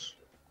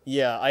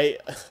yeah,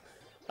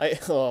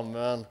 oh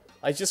man,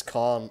 I just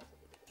can't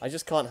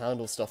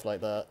handle stuff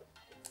like that.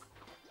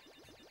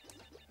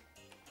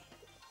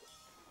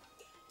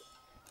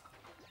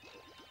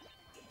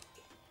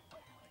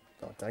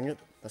 Oh, dang it.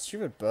 That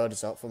stupid bird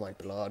is out for my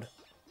blood.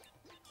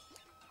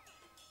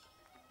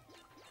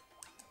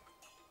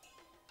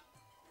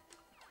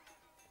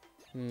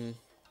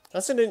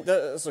 That's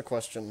a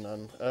question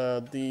then.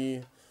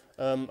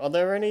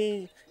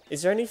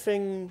 Is there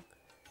anything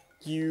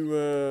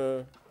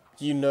you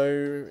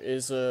know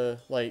is,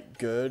 like,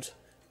 good,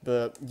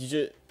 but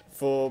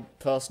for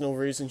personal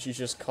reasons you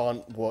just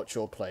can't watch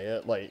or play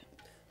it? Like,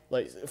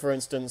 Like, for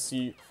instance,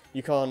 you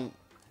can't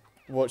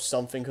watch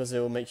something because it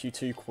will make you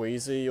too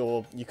queasy,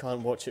 or you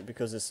can't watch it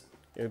because it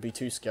would be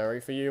too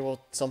scary for you, or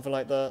something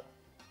like that.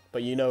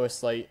 But you know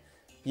it's like,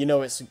 you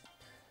know it's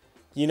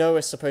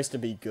supposed to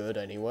be good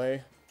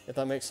anyway, if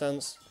that makes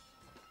sense.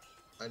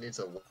 I need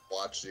to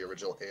watch the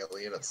original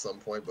Alien at some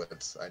point,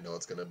 but I know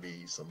it's gonna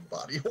be some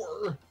body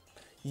horror.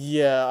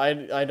 Yeah,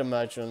 I'd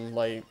imagine,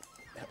 like,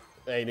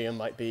 Alien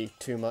might be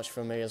too much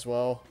for me as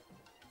well.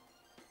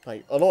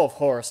 Like, a lot of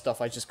horror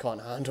stuff I just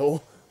can't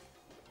handle.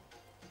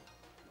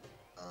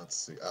 Let's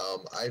see.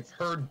 I've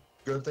heard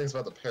good things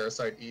about the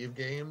Parasite Eve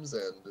games,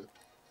 and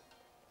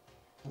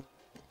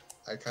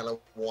I kind of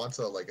want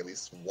to, like, at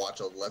least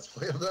watch a Let's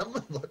Play of them,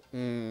 but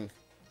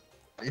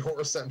body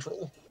horror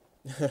central.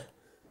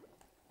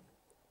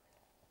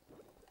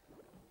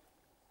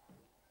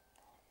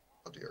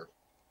 Oh dear.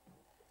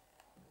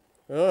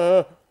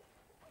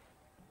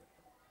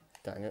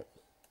 Dang it.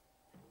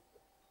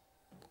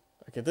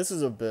 Okay, this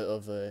is a bit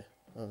of a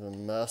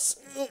mess.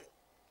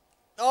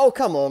 Oh,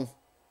 come on.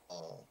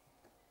 Oh.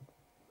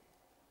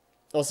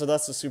 Also,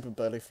 that's a super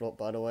belly flop,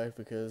 by the way,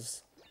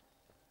 because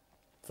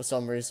for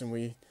some reason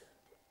we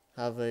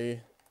have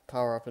a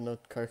power-up in the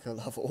Coco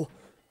level.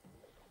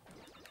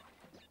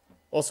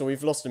 Also,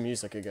 we've lost the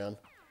music again.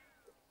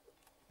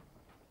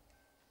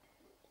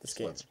 This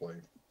game. Let's Play.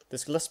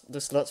 This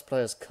Let's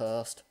Play is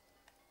cursed.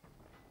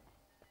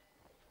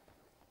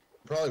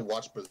 Probably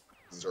watch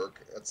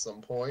Berserk at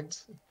some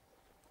point.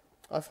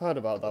 I've heard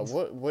about that.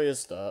 What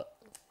is that?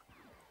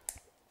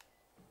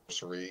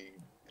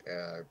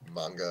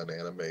 Manga and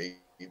anime.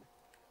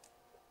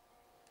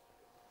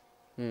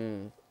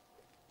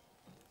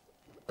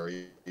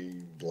 Very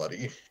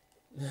bloody.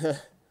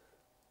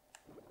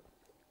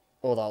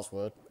 Oh, that was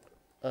weird.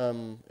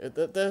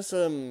 There's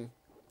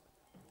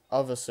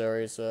other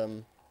series.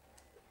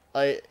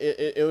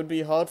 It would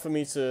be hard for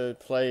me to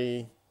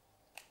play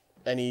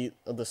any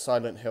of the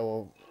Silent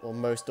Hill or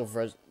most of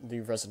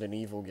the Resident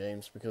Evil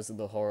games because of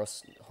the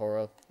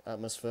horror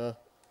atmosphere.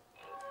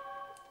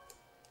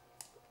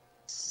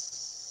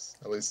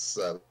 At least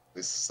some of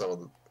the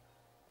Silent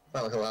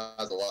Hill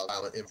has a lot of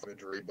violent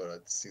imagery, but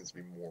it seems to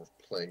be more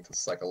playing to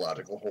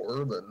psychological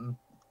horror than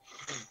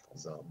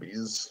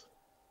zombies.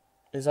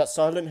 Is that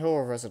Silent Hill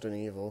or Resident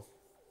Evil?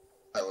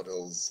 Silent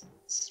Hill's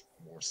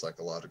more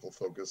psychological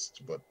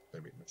focused, but I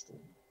mean, it's still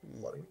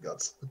blood and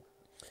guts.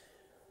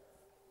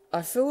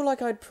 I feel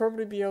like I'd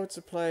probably be able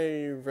to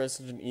play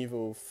Resident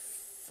Evil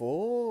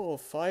 4 or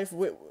 5,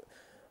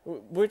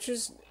 which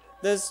is...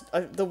 There's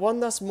the one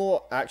that's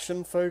more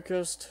action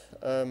focused.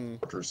 4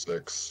 through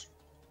 6.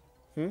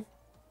 4 through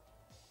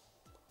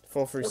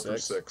 4 through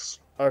 6. 6.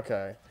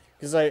 Okay,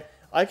 because I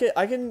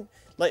can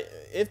like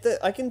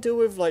I can deal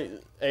with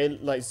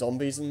like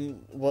zombies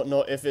and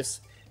whatnot if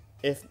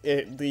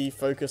the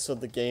focus of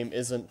the game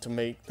isn't to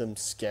make them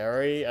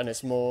scary and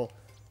it's more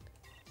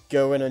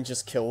go in and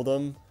just kill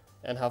them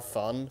and have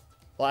fun.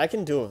 Like I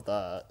can deal with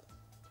that.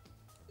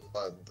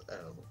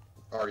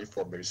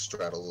 RE4 maybe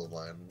straddles the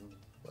line.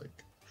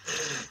 Like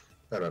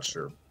I'm not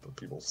sure, but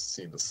people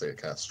seem to say it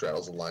kind of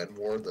straddles the line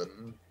more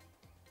than.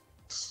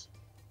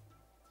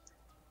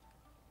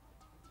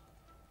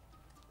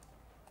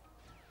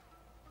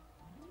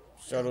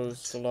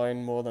 Straddles the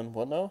line more than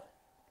what now?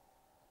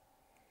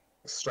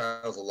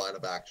 Straddles the line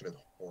of action and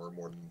horror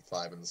more than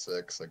 5 and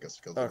 6, I guess,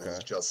 because it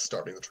was just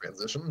starting the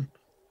transition.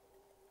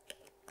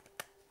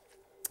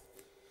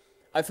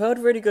 I've heard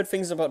really good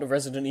things about the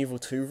Resident Evil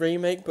 2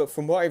 remake, but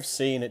from what I've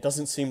seen, it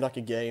doesn't seem like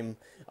a game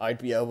I'd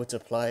be able to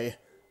play.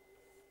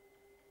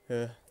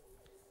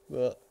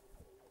 But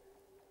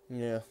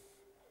yeah.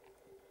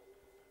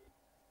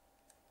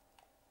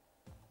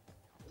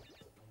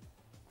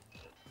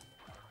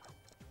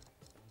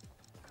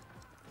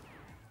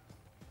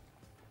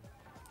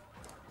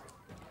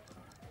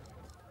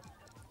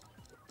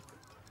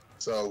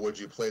 So, would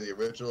you play the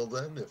original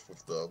then, if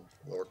with the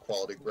lower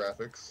quality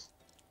graphics?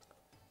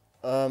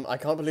 I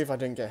can't believe I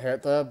didn't get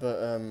hurt there,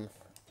 but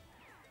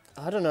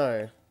I don't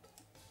know.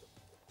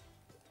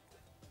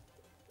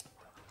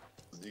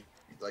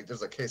 Like,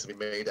 there's a case to be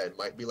made that it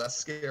might be less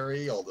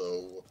scary,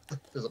 although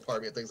there's a part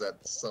of me that thinks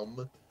that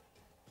some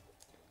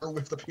are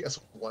with the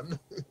PS1.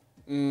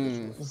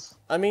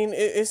 I mean,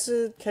 it's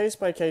a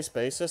case-by-case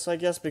basis, I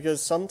guess,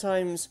 because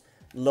sometimes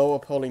lower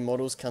poly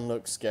models can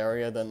look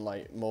scarier than,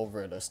 like, more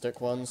realistic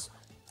ones.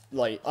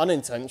 Like,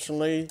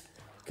 unintentionally,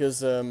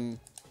 because, I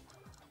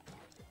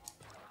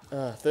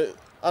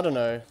don't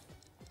know.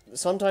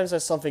 Sometimes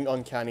there's something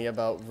uncanny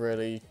about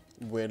really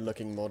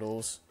weird-looking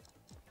models.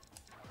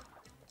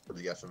 For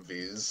the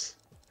FMVs.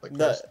 Like,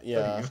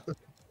 Yeah.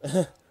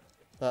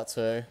 That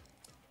too.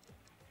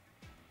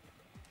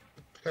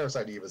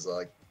 Parasite Eve is,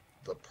 like,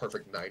 the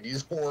perfect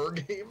 90s horror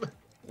game.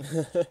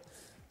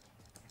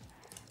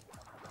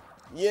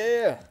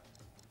 Yeah!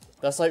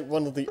 That's like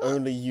one of the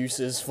only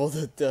uses for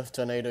the Death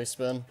Tornado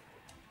spin.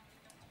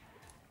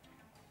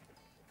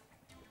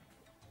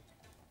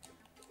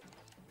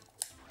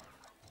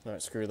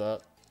 Alright, screw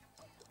that.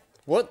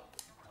 What?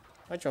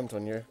 I jumped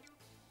on you.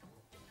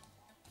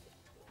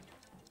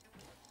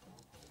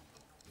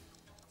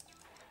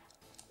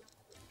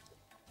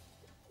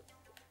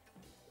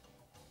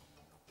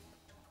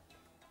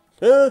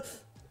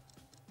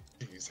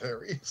 Jeez,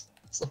 Harry,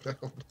 slow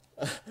down.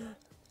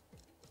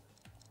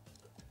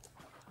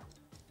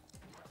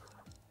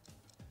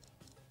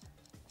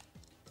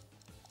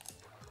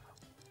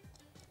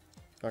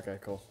 Okay,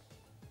 cool.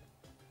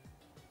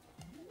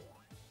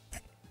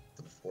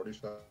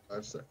 45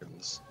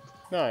 seconds.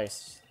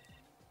 Nice.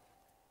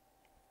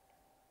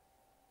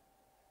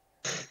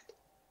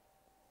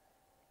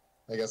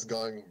 I guess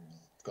going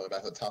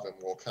back to the topic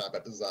of Mortal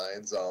Kombat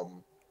designs,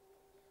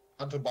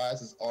 Hunter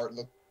Bias's art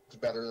looked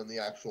better than the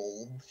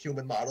actual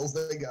human models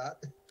they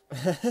got.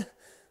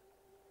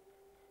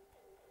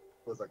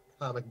 Was a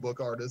comic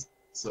book artist,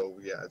 so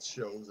yeah, it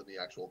shows in the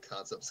actual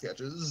concept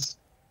sketches.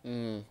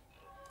 Mm.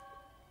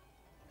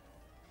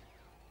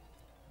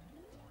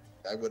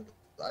 I'd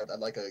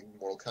like a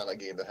Mortal Kombat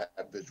game that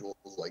had visuals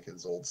like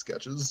his old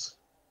sketches.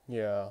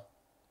 Yeah.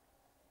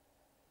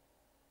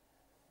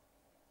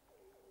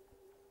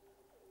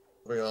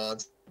 Moving on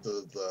to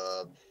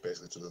the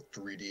basically to the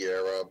 3D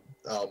era,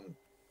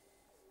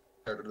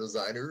 character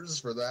designers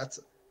for that.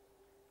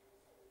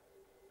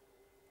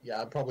 Yeah,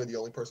 I'm probably the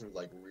only person who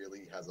like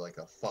really has like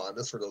a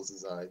fondness for those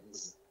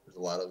designs. There's a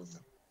lot of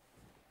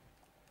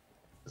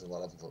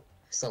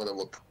some of them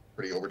look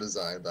pretty over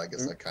designed, but I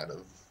guess that kind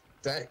of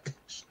dang.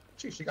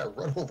 Gee, she got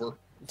run over.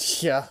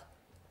 Yeah.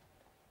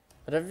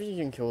 I don't think you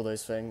can kill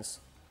those things.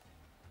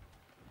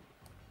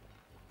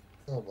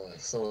 Oh my,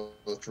 some of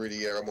the 3D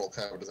era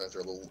Mortal Kombat designs are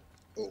a little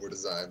over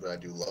designed, but I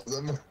do love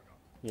them.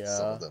 Yeah.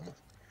 Some of them.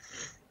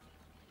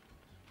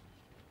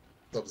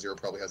 Sub-Zero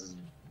probably has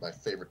my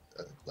favorite,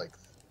 like,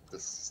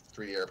 this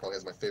 3D era probably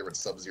has my favorite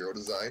Sub-Zero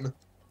design.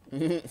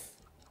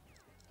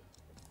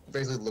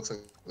 Basically looks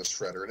like the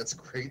Shredder, and it's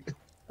great.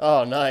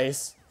 Oh,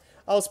 nice.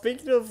 Oh,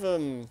 speaking of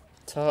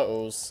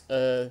turtles,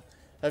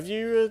 have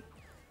you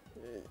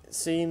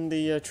seen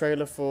the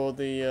trailer for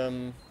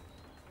the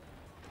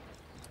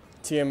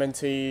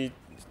TMNT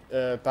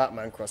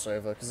Batman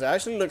crossover? Because it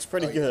actually looks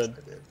pretty good.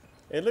 Yes, I did.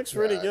 It looks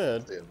really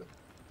good. I did.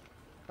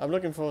 I'm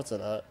looking forward to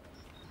that.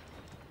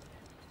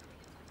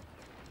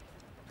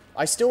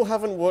 I still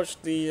haven't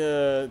watched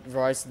the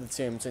Rise of the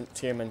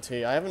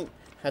TMNT. I haven't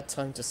had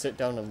time to sit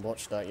down and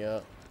watch that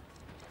yet.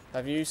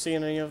 Have you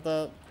seen any of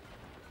that?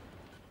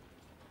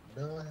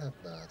 No, I have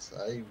not.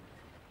 I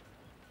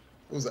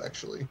was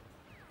actually.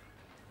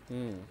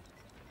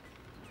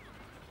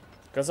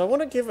 Because I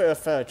want to give it a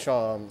fair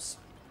chance.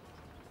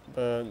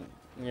 But,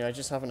 yeah, I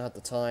just haven't had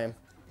the time.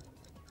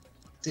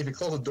 See, if you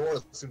close the door,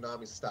 the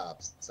tsunami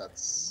stops.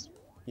 That's...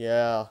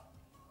 Yeah.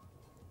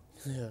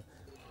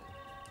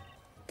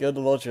 Good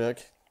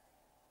logic.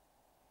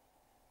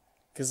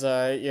 Because,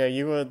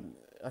 yeah,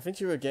 I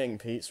think you were getting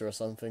pizza or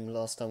something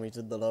last time we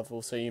did the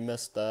level, so you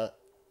missed that.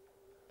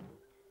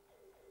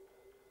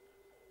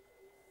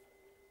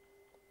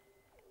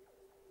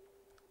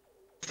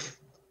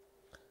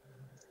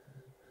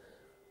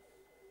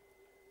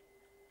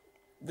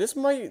 This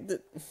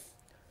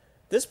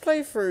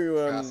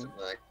playthrough, faster than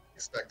I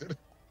expected.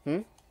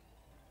 I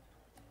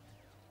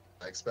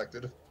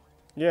expected.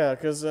 Yeah,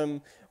 because,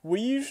 we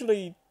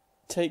usually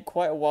take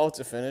quite a while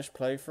to finish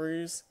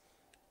playthroughs.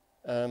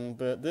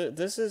 But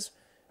this has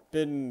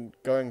been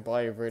going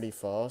by really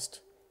fast.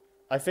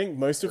 I think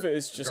most of it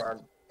is just...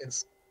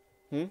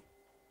 The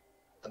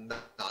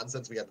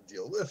nonsense we have to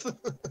deal with.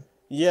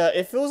 Yeah,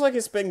 it feels like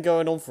it's been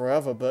going on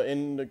forever, but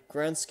in the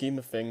grand scheme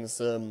of things,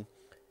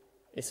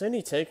 it's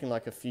only taken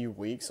like a few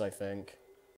weeks, I think.